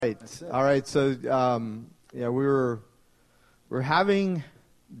Right. All right. So, we're having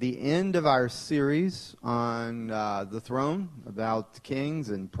the end of our series on the throne about kings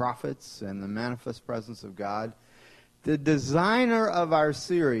and prophets and the manifest presence of God. The designer of our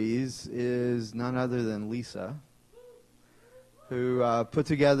series is none other than Lisa, who put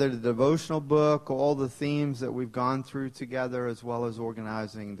together the devotional book, all the themes that we've gone through together, as well as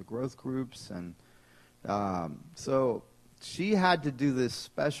organizing the growth groups. And so she had to do this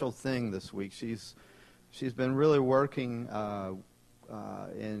special thing this week. She's been really working,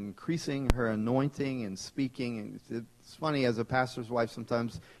 increasing her anointing and speaking. And it's funny, as a pastor's wife,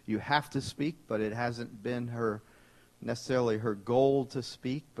 sometimes you have to speak, but it hasn't been necessarily her goal to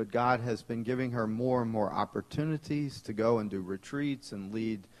speak. But God has been giving her more and more opportunities to go and do retreats and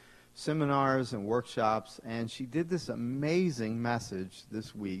lead seminars and workshops. And she did this amazing message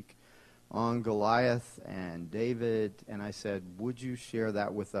this week on Goliath and David, and I said, would you share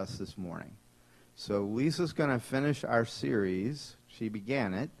that with us this morning? So Lisa's going to finish our series. She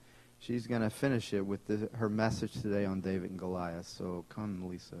began it. She's going to finish it with her message today on David and Goliath. So come,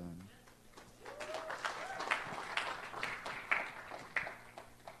 Lisa.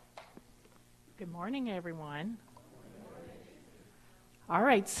 Good morning, everyone. All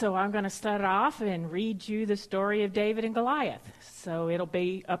right, so I'm going to start off and read you the story of David and Goliath. So it'll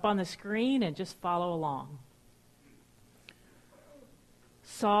be up on the screen and just follow along.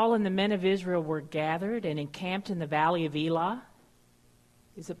 Saul and the men of Israel were gathered and encamped in the valley of Elah.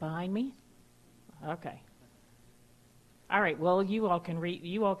 Is it behind me? Okay. All right, well, you all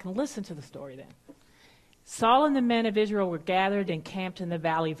can listen to the story then. Saul and the men of Israel were gathered and camped in the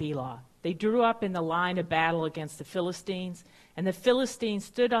valley of Elah. They drew up in the line of battle against the Philistines, and the Philistines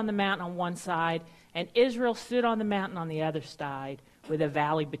stood on the mountain on one side, and Israel stood on the mountain on the other side, with a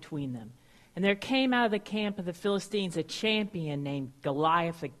valley between them. And there came out of the camp of the Philistines a champion named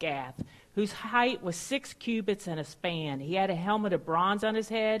Goliath of Gath, whose height was 6 cubits and a span. He had a helmet of bronze on his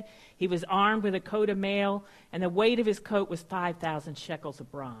head. He was armed with a coat of mail, and the weight of his coat was 5,000 shekels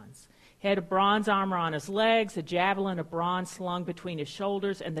of bronze. He had a bronze armor on his legs, a javelin of bronze slung between his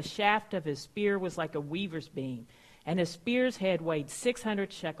shoulders, and the shaft of his spear was like a weaver's beam. And his spear's head weighed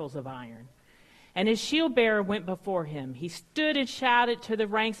 600 shekels of iron. And his shield bearer went before him. He stood and shouted to the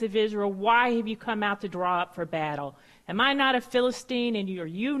ranks of Israel, "Why have you come out to draw up for battle? Am I not a Philistine, and are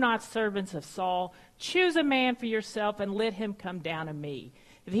you not servants of Saul? Choose a man for yourself and let him come down to me.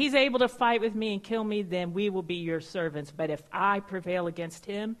 If he's able to fight with me and kill me, then we will be your servants. But if I prevail against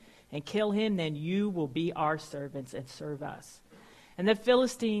him and kill him, then you will be our servants and serve us." And the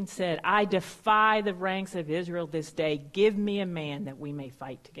Philistine said, "I defy the ranks of Israel this day. Give me a man that we may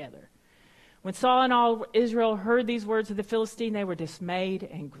fight together." When Saul and all Israel heard these words of the Philistine, they were dismayed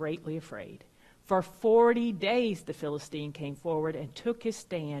and greatly afraid. For 40 days the Philistine came forward and took his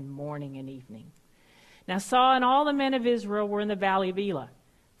stand morning and evening. Now Saul and all the men of Israel were in the valley of Elah,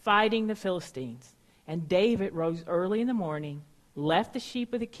 fighting the Philistines. And David rose early in the morning, left the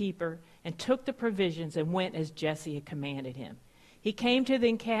sheep with the keeper, and took the provisions and went as Jesse had commanded him. He came to the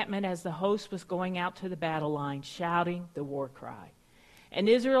encampment as the host was going out to the battle line, shouting the war cry. And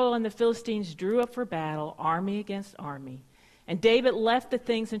Israel and the Philistines drew up for battle, army against army. And David left the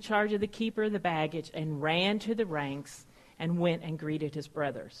things in charge of the keeper of the baggage and ran to the ranks and went and greeted his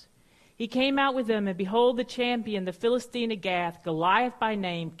brothers. He came out with them, and behold, the champion, the Philistine of Gath, Goliath by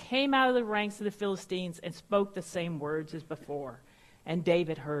name, came out of the ranks of the Philistines and spoke the same words as before. And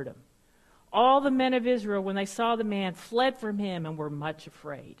David heard him. All the men of Israel, when they saw the man, fled from him and were much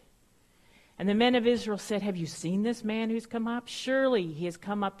afraid. And the men of Israel said, "Have you seen this man who's come up? Surely he has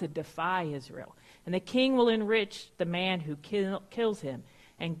come up to defy Israel. And the king will enrich the man who kills him,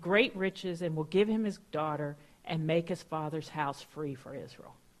 and great riches, and will give him his daughter, and make his father's house free for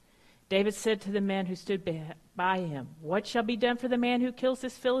Israel." David said to the men who stood by him, "What shall be done for the man who kills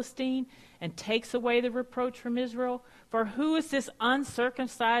this Philistine and takes away the reproach from Israel? For who is this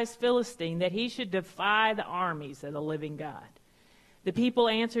uncircumcised Philistine that he should defy the armies of the living God?" The people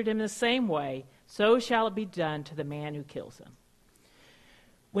answered him the same way, "So shall it be done to the man who kills him."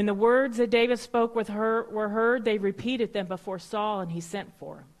 When the words that David spoke were heard, they repeated them before Saul, and he sent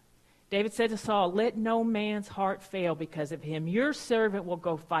for him. David said to Saul, "Let no man's heart fail because of him. Your servant will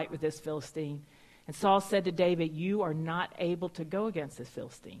go fight with this Philistine." And Saul said to David, "You are not able to go against this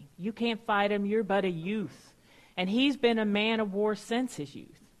Philistine. You can't fight him. You're but a youth. And he's been a man of war since his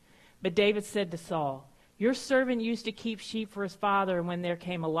youth." But David said to Saul, "Your servant used to keep sheep for his father, and when there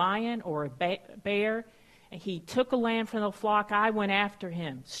came a lion or a bear, and he took a lamb from the flock, I went after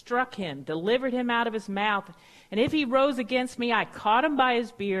him, struck him, delivered him out of his mouth. And if he rose against me, I caught him by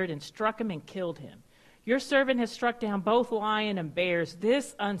his beard and struck him and killed him. Your servant has struck down both lion and bears.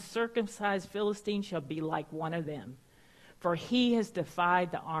 This uncircumcised Philistine shall be like one of them, for he has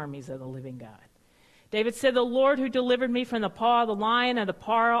defied the armies of the living God. David said, the Lord who delivered me from the paw of the lion and the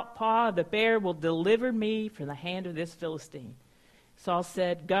paw of the bear will deliver me from the hand of this Philistine. Saul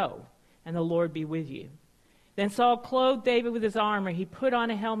said, go, and the Lord be with you. Then Saul clothed David with his armor. He put on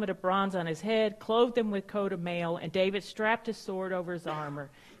a helmet of bronze on his head, clothed him with coat of mail, and David strapped his sword over his armor.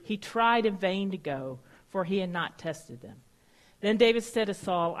 He tried in vain to go, for he had not tested them. Then David said to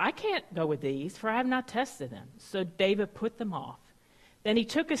Saul, I can't go with these, for I have not tested them. So David put them off. Then he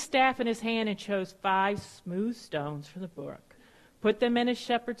took his staff in his hand and chose 5 smooth stones from the brook, put them in his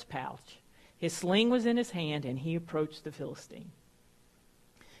shepherd's pouch. His sling was in his hand, and he approached the Philistine.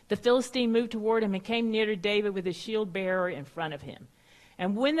 The Philistine moved toward him and came near to David with his shield bearer in front of him.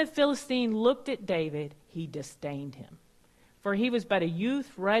 And when the Philistine looked at David, he disdained him, for he was but a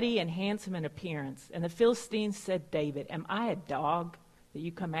youth, ruddy and handsome in appearance. And the Philistine said, David, am I a dog that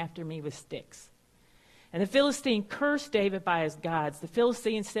you come after me with sticks? And the Philistine cursed David by his gods. The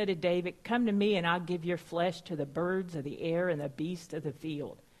Philistine said to David, come to me, and I'll give your flesh to the birds of the air and the beasts of the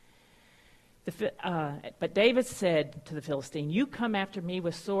field. But David said to the Philistine, you come after me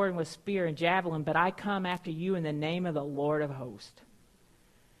with sword and with spear and javelin, but I come after you in the name of the Lord of hosts.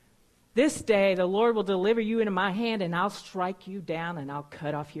 This day the Lord will deliver you into my hand, and I'll strike you down, and I'll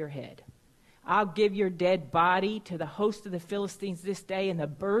cut off your head. I'll give your dead body to the host of the Philistines this day, and the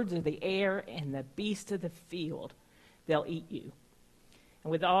birds of the air and the beasts of the field, they'll eat you.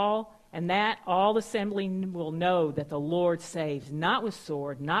 And all the assembly will know that the Lord saves, not with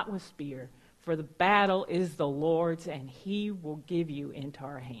sword, not with spear, for the battle is the Lord's, and he will give you into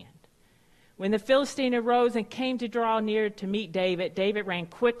our hand. When the Philistine arose and came to draw near to meet David, David ran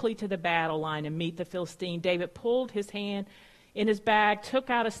quickly to the battle line to meet the Philistine. David pulled his hand in his bag, took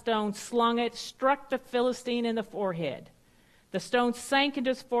out a stone, slung it, struck the Philistine in the forehead. The stone sank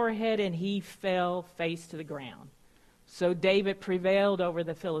into his forehead, and he fell face to the ground. So David prevailed over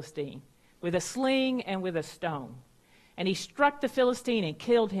the Philistine with a sling and with a stone. And he struck the Philistine and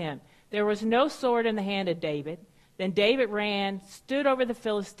killed him. There was no sword in the hand of David. Then David ran, stood over the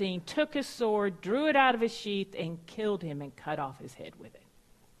Philistine, took his sword, drew it out of his sheath, and killed him and cut off his head with it.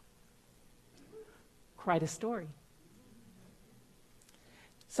 Quite a story.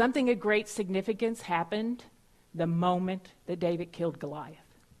 Something of great significance happened the moment that David killed Goliath.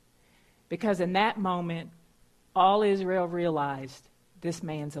 Because in that moment, all Israel realized this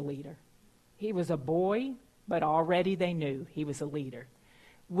man's a leader. He was a boy, but already they knew he was a leader.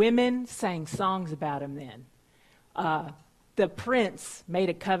 Women sang songs about him then. The prince made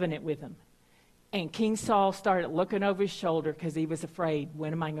a covenant with him. And King Saul started looking over his shoulder because he was afraid,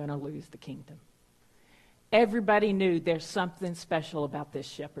 when am I going to lose the kingdom? Everybody knew there's something special about this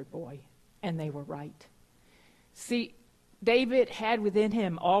shepherd boy, and they were right. See, David had within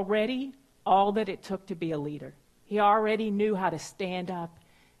him already all that it took to be a leader. He already knew how to stand up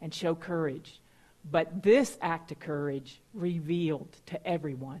and show courage. But this act of courage revealed to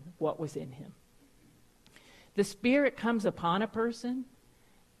everyone what was in him. The Spirit comes upon a person,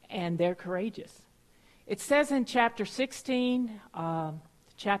 and they're courageous. It says in chapter 16,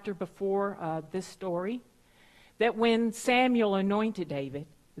 chapter before this story, that when Samuel anointed David,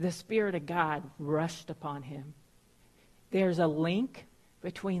 the Spirit of God rushed upon him. There's a link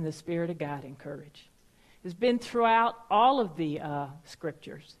between the Spirit of God and courage. It's been throughout all of the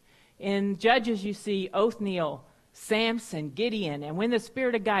scriptures. In Judges, you see Othniel, Samson, Gideon, and when the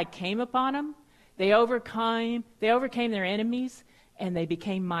Spirit of God came upon them, they overcame their enemies, and they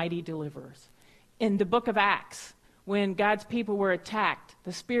became mighty deliverers. In the book of Acts, when God's people were attacked,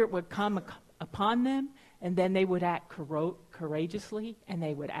 the Spirit would come upon them, and then they would act courageously, and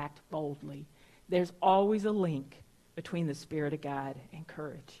they would act boldly. There's always a link between the Spirit of God and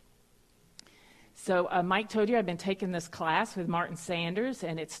courage. So Mike told you I've been taking this class with Martin Sanders,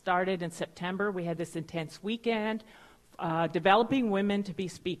 and it started in September. We had this intense weekend developing women to be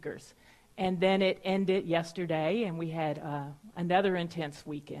speakers. And then it ended yesterday, and we had another intense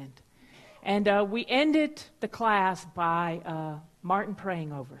weekend. And we ended the class by Martin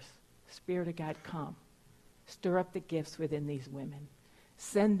praying over us. Spirit of God, come. Stir up the gifts within these women.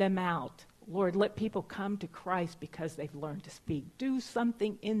 Send them out. Lord, let people come to Christ because they've learned to speak. Do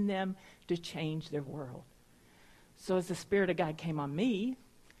something in them to change their world. So as the Spirit of God came on me,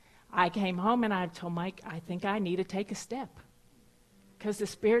 I came home and I told Mike, I think I need to take a step. Because the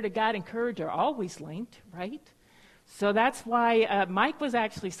Spirit of God and courage are always linked, right? So that's why Mike was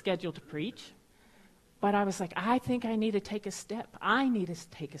actually scheduled to preach. But I was like, I think I need to take a step. I need to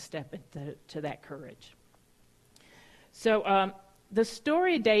take a step to that courage. So the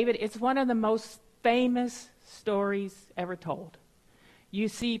story of David, it's one of the most famous stories ever told. You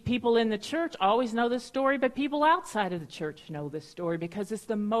see people in the church always know this story, but people outside of the church know this story because it's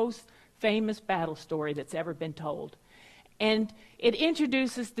the most famous battle story that's ever been told. And it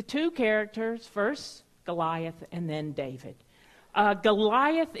introduces the two characters, first Goliath and then David.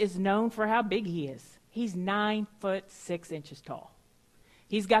 Goliath is known for how big he is. He's 9'6" tall.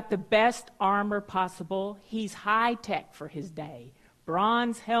 He's got the best armor possible. He's high-tech for his day.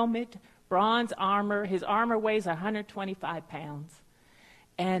 Bronze helmet, bronze armor. His armor weighs 125 pounds.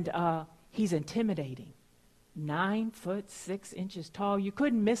 And he's intimidating. 9'6" tall. You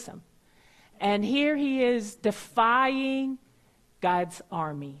couldn't miss him. And here he is defying God's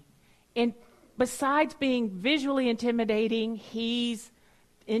army. And besides being visually intimidating, he's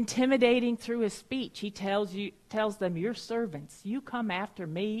intimidating through his speech. He tells them, "You're servants. You come after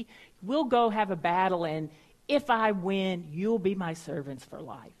me. We'll go have a battle, and if I win, you'll be my servants for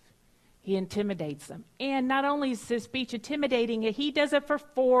life." He intimidates them. And not only is his speech intimidating, he does it for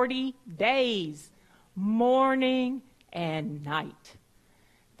 40 days, morning and night.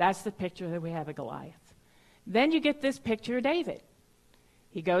 That's the picture that we have of Goliath. Then you get this picture of David.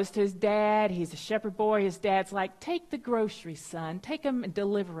 He goes to his dad. He's a shepherd boy. His dad's like, "Take the groceries, son. Take them and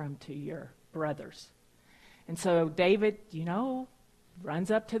deliver them to your brothers." And so David,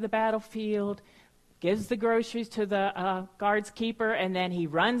 runs up to the battlefield, gives the groceries to the guards keeper, and then he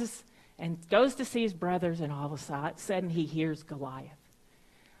runs and goes to see his brothers, and all of a sudden he hears Goliath.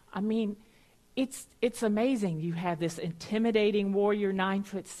 I mean, it's amazing. You have this intimidating warrior,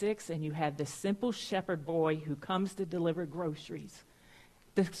 9'6", and you have this simple shepherd boy who comes to deliver groceries.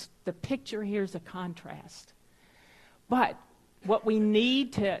 The picture here is a contrast. But what we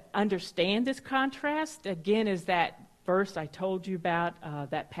need to understand this contrast, again, is that verse I told you about,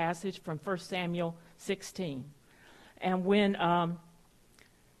 that passage from 1 Samuel 16. And when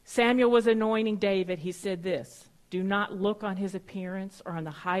Samuel was anointing David, he said this, "Do not look on his appearance or on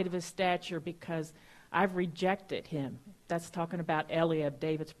the height of his stature, because I've rejected him." That's talking about Eliab,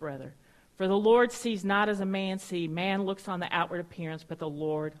 David's brother. "For the Lord sees not as a man sees. Man looks on the outward appearance, but the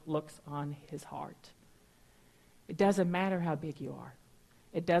Lord looks on his heart." It doesn't matter how big you are.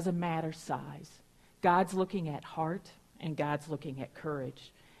 It doesn't matter size. God's looking at heart, and God's looking at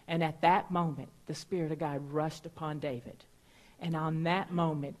courage. And at that moment, the Spirit of God rushed upon David. And on that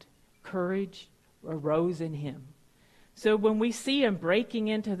moment, courage arose in him. So when we see him breaking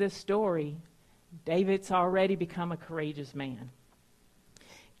into this story, David's already become a courageous man.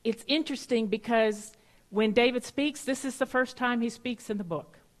 It's interesting because when David speaks, this is the first time he speaks in the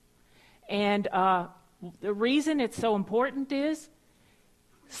book. And the reason it's so important is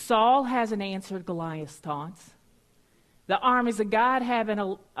Saul hasn't answered Goliath's taunts. The armies of God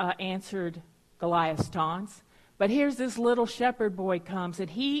haven't answered Goliath's taunts. But here's this little shepherd boy comes, and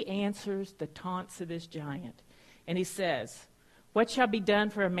he answers the taunts of this giant. And he says, "What shall be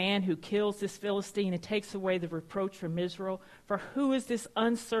done for a man who kills this Philistine and takes away the reproach from Israel? For who is this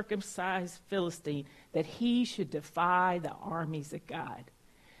uncircumcised Philistine that he should defy the armies of God?"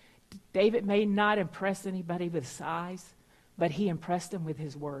 David may not impress anybody with size, but he impressed them with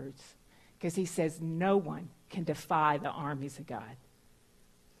his words, because he says no one can defy the armies of God.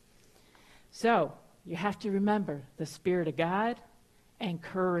 So you have to remember the Spirit of God and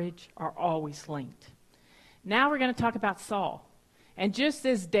courage are always linked. Now we're going to talk about Saul. And just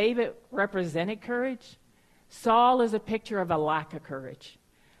as David represented courage, Saul is a picture of a lack of courage.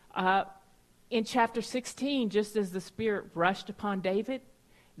 In chapter 16, just as the Spirit rushed upon David,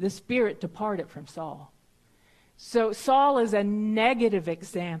 the Spirit departed from Saul. So Saul is a negative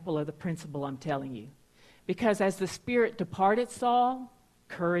example of the principle I'm telling you. Because as the Spirit departed Saul,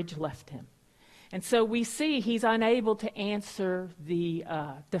 courage left him. And so we see he's unable to answer the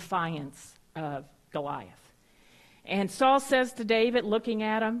defiance of Goliath. And Saul says to David, looking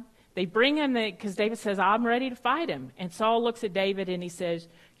at him, they bring him, because David says, "I'm ready to fight him." And Saul looks at David and he says,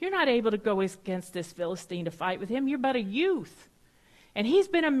 "You're not able to go against this Philistine to fight with him. You're but a youth." And he's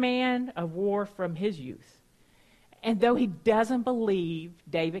been a man of war from his youth. And though he doesn't believe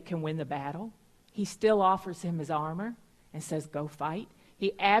David can win the battle, he still offers him his armor and says, "Go fight."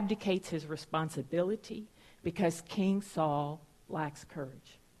 He abdicates his responsibility because King Saul lacks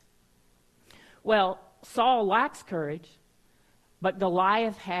courage. Well, Saul lacks courage, but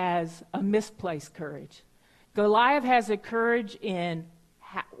Goliath has a misplaced courage. Goliath has a courage in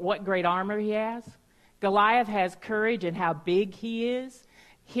what great armor he has. Goliath has courage in how big he is.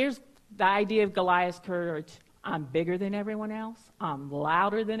 Here's the idea of Goliath's courage. I'm bigger than everyone else, I'm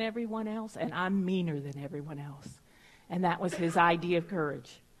louder than everyone else, and I'm meaner than everyone else. And that was his idea of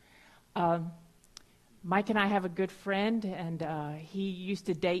courage. Mike and I have a good friend, and he used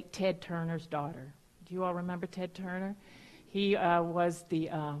to date Ted Turner's daughter. Do you all remember Ted Turner? He was the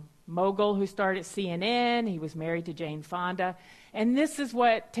mogul who started CNN. He was married to Jane Fonda. And this is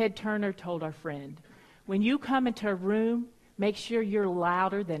what Ted Turner told our friend. When you come into a room, make sure you're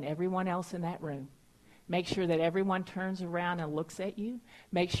louder than everyone else in that room. Make sure that everyone turns around and looks at you.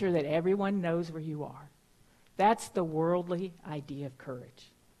 Make sure that everyone knows where you are. That's the worldly idea of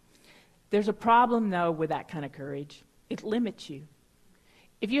courage. There's a problem, though, with that kind of courage. It limits you.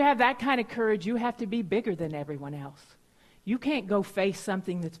 If you have that kind of courage, you have to be bigger than everyone else. You can't go face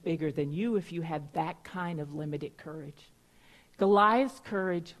something that's bigger than you if you have that kind of limited courage. Goliath's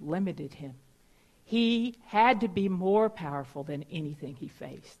courage limited him. He had to be more powerful than anything he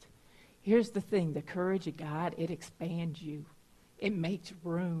faced. Here's the thing, the courage of God, it expands you. It makes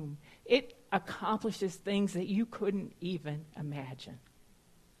room. It accomplishes things that you couldn't even imagine.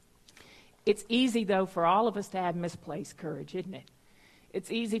 It's easy, though, for all of us to have misplaced courage, isn't it?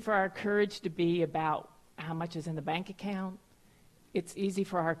 It's easy for our courage to be about how much is in the bank account. It's easy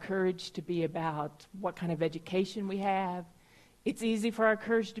for our courage to be about what kind of education we have. It's easy for our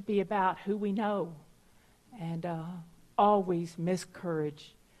courage to be about who we know. And always misplaced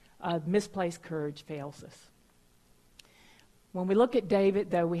courage fails us. When we look at David,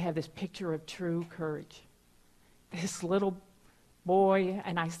 though, we have this picture of true courage. This little boy,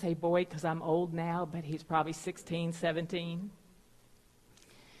 and I say boy because I'm old now, but he's probably 16, 17.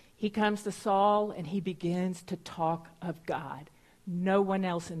 He comes to Saul and he begins to talk of God. No one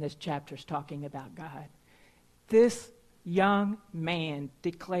else in this chapter is talking about God. This young man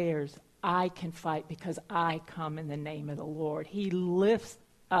declares, I can fight because I come in the name of the Lord. He lifts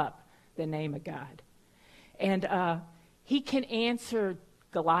up the name of God. And he can answer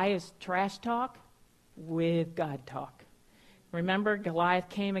Goliath's trash talk with God talk. Remember, Goliath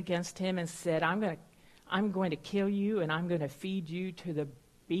came against him and said, I'm going to kill you and I'm going to feed you to the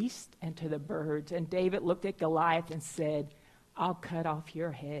beasts and to the birds. And David looked at Goliath and said, I'll cut off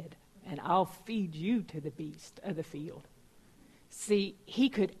your head and I'll feed you to the beast of the field. See, he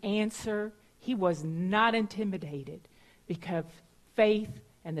could answer. He was not intimidated because faith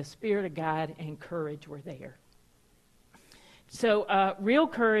and the Spirit of God and courage were there. So real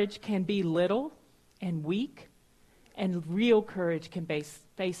courage can be little and weak, and real courage can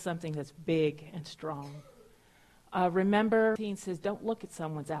face something that's big and strong. Remember, it says, don't look at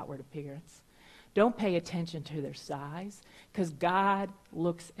someone's outward appearance. Don't pay attention to their size, because God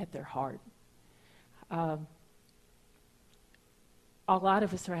looks at their heart. A lot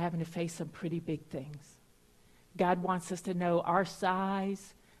of us are having to face some pretty big things. God wants us to know our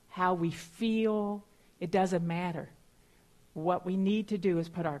size, how we feel. It doesn't matter. What we need to do is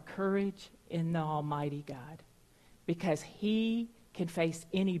put our courage in the Almighty God, because he can face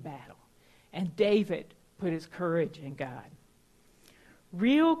any battle. And David put his courage in God.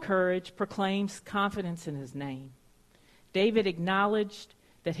 Real courage proclaims confidence in his name. David acknowledged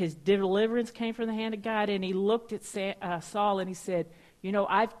that his deliverance came from the hand of God, and he looked at Saul and he said, you know,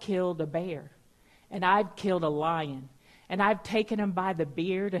 I've killed a bear, and I've killed a lion, and I've taken him by the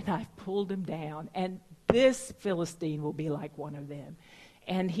beard, and I've pulled him down, and this Philistine will be like one of them.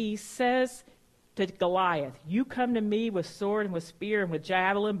 And he says to Goliath, you come to me with sword and with spear and with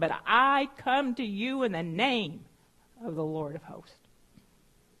javelin, but I come to you in the name of the Lord of hosts.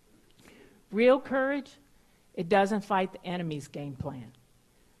 Real courage, it doesn't fight the enemy's game plan.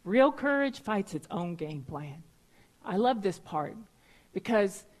 Real courage fights its own game plan. I love this part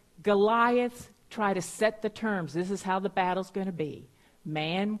because Goliath tried to set the terms. This is how the battle's going to be.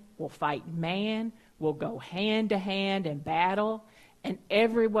 Man will fight man, will go hand to hand in battle, and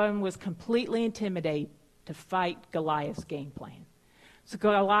everyone was completely intimidated to fight Goliath's game plan. So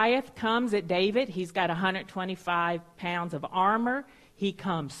Goliath comes at David. He's got 125 pounds of armor. He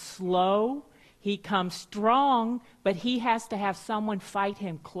comes slow. He comes strong, but he has to have someone fight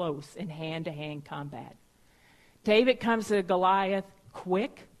him close in hand-to-hand combat. David comes to Goliath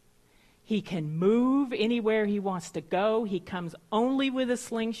quick. He can move anywhere he wants to go. He comes only with a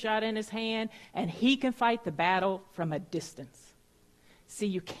slingshot in his hand, and he can fight the battle from a distance. See,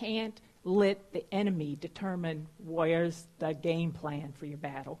 you can't let the enemy determine where's the game plan for your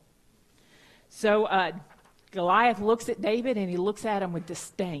battle. So Goliath looks at David, and he looks at him with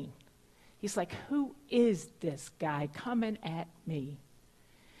disdain. He's like, who is this guy coming at me?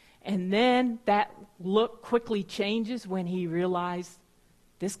 And then that look quickly changes when he realized,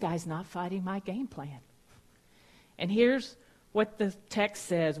 this guy's not fighting my game plan. And here's what the text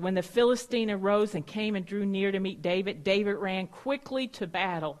says. When the Philistine arose and came and drew near to meet David, David ran quickly to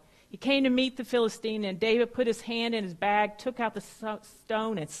battle. He came to meet the Philistine, and David put his hand in his bag, took out the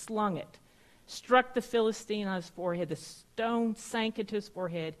stone, and slung it struck the Philistine on his forehead. The stone sank into his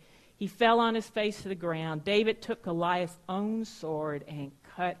forehead. He fell on his face to the ground. David took Goliath's own sword and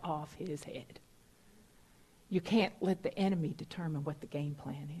cut off his head. You can't let the enemy determine what the game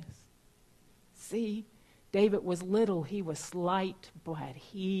plan is. See, David was little, he was slight, but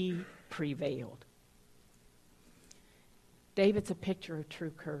he prevailed. David's a picture of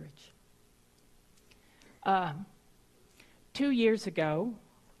true courage. 2 years ago,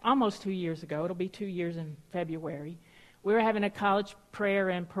 almost 2 years ago, it'll be 2 years in February, we were having a college prayer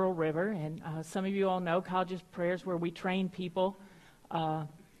in Pearl River, and some of you all know college prayers where we train people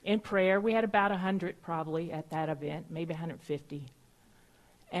in prayer. We had about 100 probably at that event, maybe 150.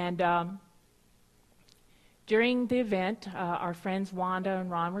 And during the event, our friends Wanda and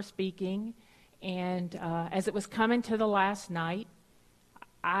Ron were speaking, and as it was coming to the last night,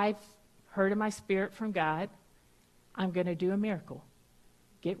 I've heard in my spirit from God, I'm going to do a miracle.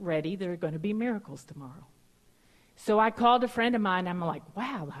 Get ready, there are going to be miracles tomorrow. So I called a friend of mine, and I'm like,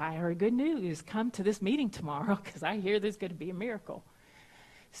 wow, I heard good news. Come to this meeting tomorrow, because I hear there's going to be a miracle.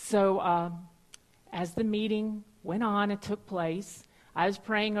 So as the meeting went on and took place, I was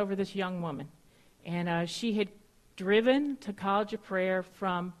praying over this young woman. And she had driven to College of Prayer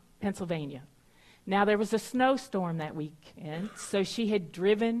from Pennsylvania. Now, there was a snowstorm that weekend, so she had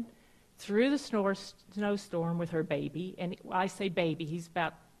driven through the snowstorm with her baby. And I say baby, he's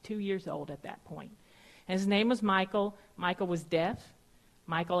about 2 years old at that point. And his name was Michael. Michael was deaf.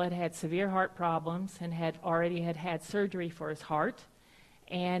 Michael had had severe heart problems and had already had surgery for his heart.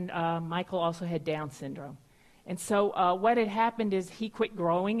 And Michael also had Down syndrome. And so what had happened is he quit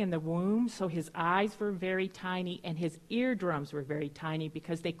growing in the womb, so his eyes were very tiny and his eardrums were very tiny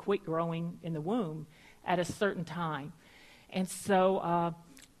because they quit growing in the womb at a certain time. And so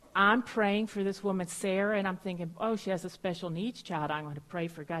I'm praying for this woman, Sarah, and I'm thinking, oh, she has a special needs child. I'm going to pray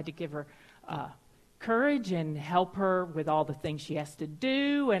for God to give her courage and help her with all the things she has to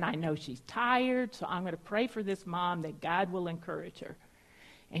do, and I know she's tired, so I'm going to pray for this mom that God will encourage her.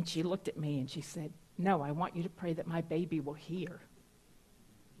 And she looked at me and she said, no, I want you to pray that my baby will hear.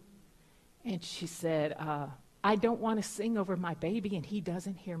 And she said, I don't want to sing over my baby and he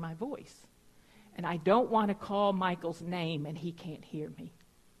doesn't hear my voice. And I don't want to call Michael's name and he can't hear me.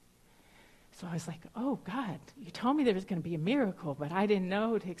 So I was like, oh, God, you told me there was going to be a miracle, but I didn't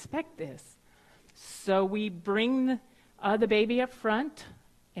know to expect this. So we bring the baby up front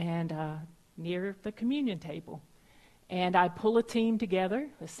and near the communion table. And I pull a team together,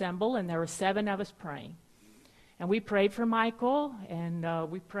 assemble, and there were 7 of us praying. And we prayed for Michael, and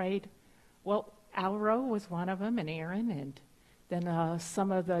we prayed, well, Alro was one of them, and Aaron, and then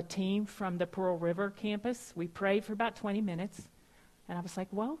some of the team from the Pearl River campus. We prayed for about 20 minutes. And I was like,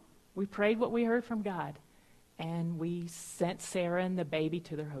 well, we prayed what we heard from God. And we sent Sarah and the baby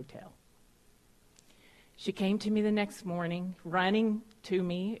to their hotel. She came to me the next morning, running to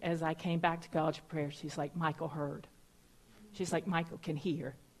me as I came back to College of Prayer. She's like, Michael heard. She's like, Michael can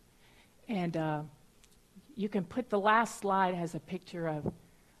hear. And you can put the last slide has a picture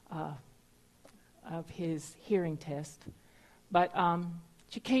of his hearing test. But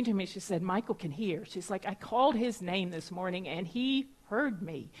she came to me, she said, Michael can hear. She's like, I called his name this morning and he heard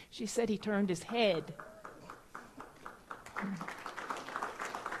me. She said he turned his head.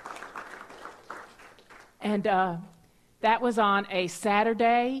 And that was on a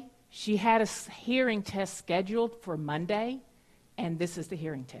Saturday. She had a hearing test scheduled for Monday, and this is the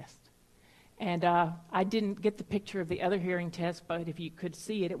hearing test. And I didn't get the picture of the other hearing test, but if you could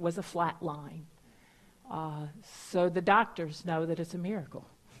see it, it was a flat line. So the doctors know that it's a miracle.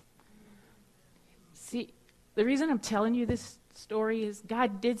 See, the reason I'm telling you this story is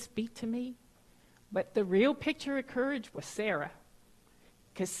God did speak to me, but the real picture of courage was Sarah.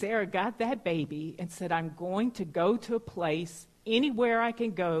 Because Sarah got that baby and said, I'm going to go to a place, anywhere I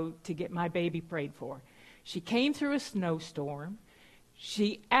can go to get my baby prayed for. She came through a snowstorm.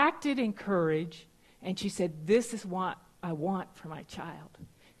 She acted in courage, and she said, this is what I want for my child.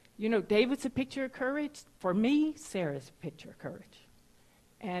 You know, David's a picture of courage. For me, Sarah's a picture of courage.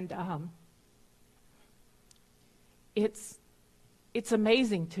 And it's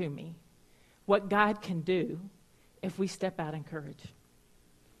amazing to me what God can do if we step out in courage.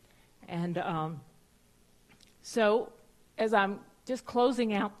 And so as I'm just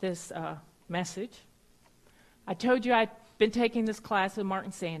closing out this message, I told you I'd been taking this class with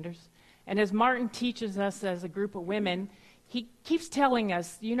Martin Sanders. And as Martin teaches us as a group of women, he keeps telling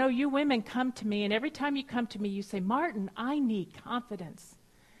us, you know, you women come to me, and every time you come to me, you say, Martin, I need confidence.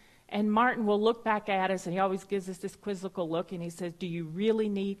 And Martin will look back at us, and he always gives us this quizzical look, and he says, do you really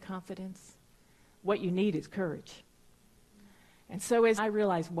need confidence? What you need is courage. And so as I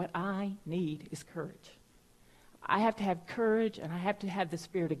realize what I need is courage. I have to have courage, and I have to have the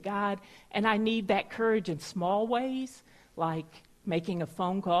Spirit of God, and I need that courage in small ways, like making a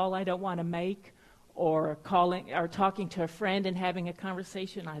phone call I don't want to make, or calling or talking to a friend and having a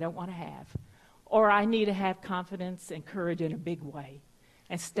conversation I don't want to have. Or I need to have confidence and courage in a big way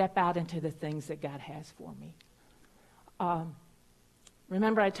and step out into the things that God has for me.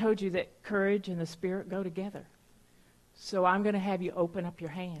 Remember I told you that courage and the Spirit go together. So I'm going to have you open up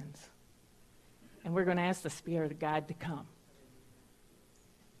your hands. And we're going to ask the Spirit of God to come.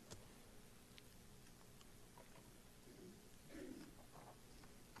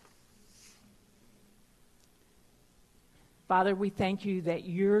 Father, we thank you that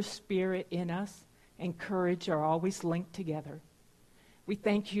your Spirit in us and courage are always linked together. We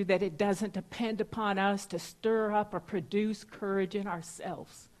thank you that it doesn't depend upon us to stir up or produce courage in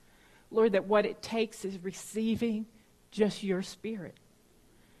ourselves. Lord, that what it takes is receiving just your Spirit.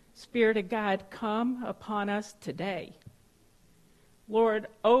 Spirit of God, come upon us today. Lord,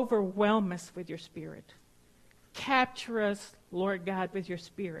 overwhelm us with your Spirit. Capture us, Lord God, with your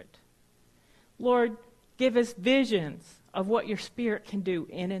Spirit. Lord, give us visions of what your Spirit can do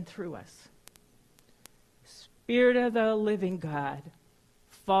in and through us. Spirit of the living God,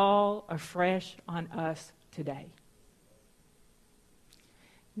 fall afresh on us today.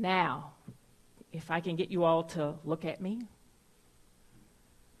 Now, if I can get you all to look at me.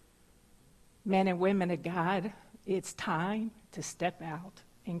 Men and women of God, it's time to step out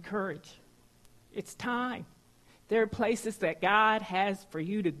in courage. It's time. There are places that God has for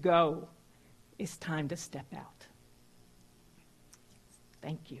you to go. It's time to step out.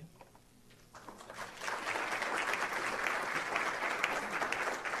 Thank you.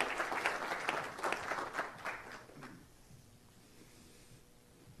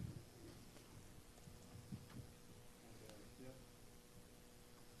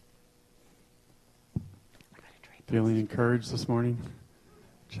 Feeling encouraged this morning?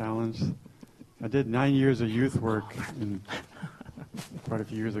 Challenged? I did 9 years of youth work quite a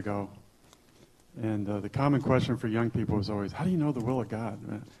few years ago. And the common question for young people was always, how do you know the will of God?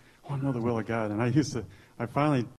 I want to know the will of God. And I finally